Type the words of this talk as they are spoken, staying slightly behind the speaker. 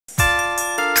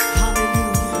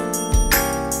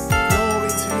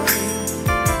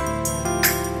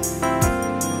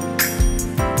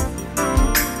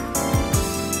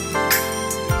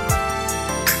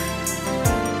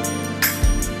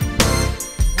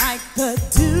the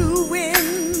dew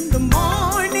in the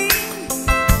morning,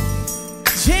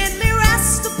 gently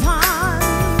rest upon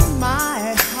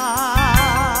my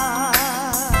heart.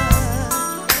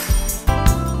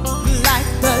 Like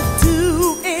the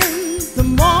dew in the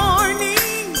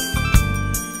morning,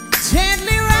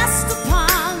 gently rest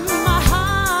upon my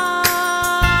heart.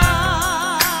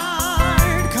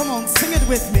 Come on, sing it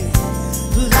with me.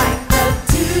 Like the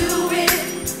dew in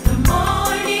the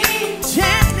morning,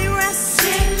 gently rest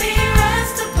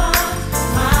upon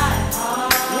my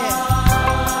heart. Yeah.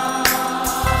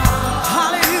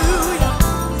 Hallelujah.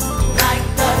 Like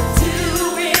the dew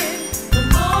in the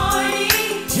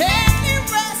morning, gently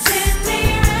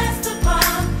rest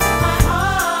upon my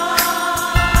heart.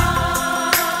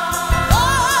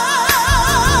 Oh,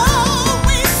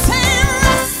 we say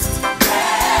rest,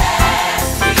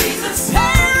 Jesus.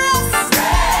 Say rest,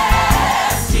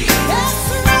 Jesus. Yes,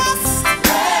 rest,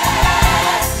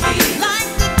 Jesus.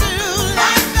 Like the dew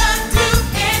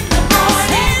in the morning.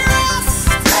 Say rest,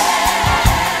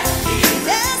 Jesus.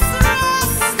 Yes,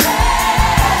 rest,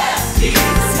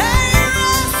 Jesus. Say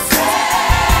rest,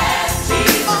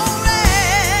 Jesus. Oh, rest.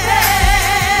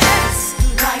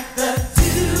 Like the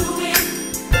dew in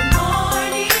the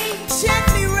morning,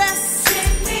 gently rest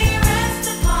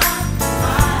upon my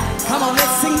heart. Come on,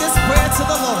 let's sing this prayer to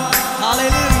the Lord.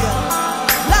 Hallelujah.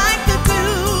 Like the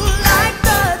dew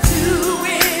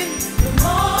in the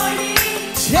morning,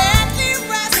 gently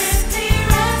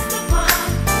rest upon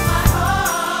my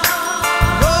heart.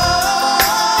 Oh,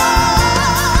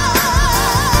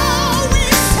 we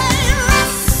say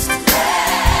rest,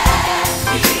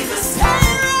 Jesus. Say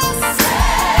rest,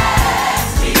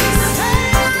 Jesus. Say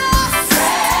rest,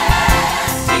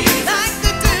 Jesus. Like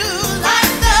the dew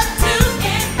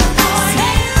in the morning.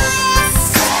 Say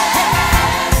rest,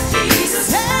 Jesus.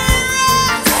 Say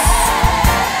rest,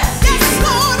 yes,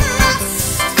 Lord, rest,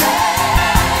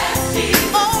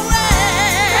 Jesus. Oh, rest.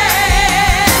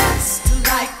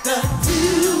 Like the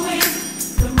dew in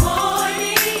the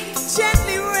morning,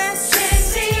 gently rest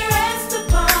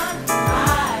upon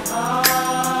my heart.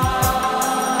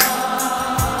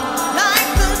 Like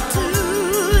the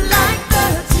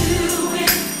dew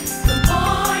in the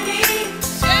morning,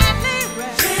 gently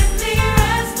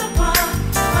rest upon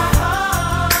my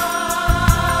heart.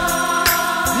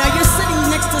 Now you're sitting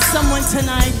next to someone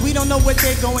tonight. We don't know what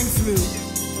they're going through,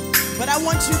 but I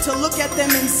want you to look at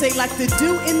them and say, like the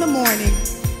dew in the morning,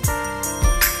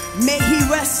 may he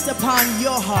rest upon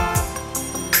your heart.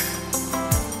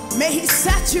 May he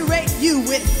saturate you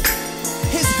with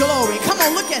his glory. Come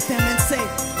on, look at them and say,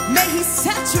 may he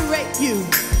saturate you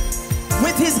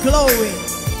with his glory.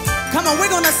 Come on, we're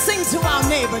going to sing to our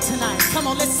neighbor tonight. Come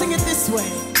on, let's sing it this way.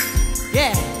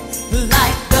 Yeah.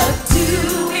 Like the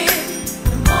dew in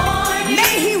the morning,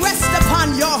 may he rest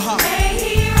upon your heart.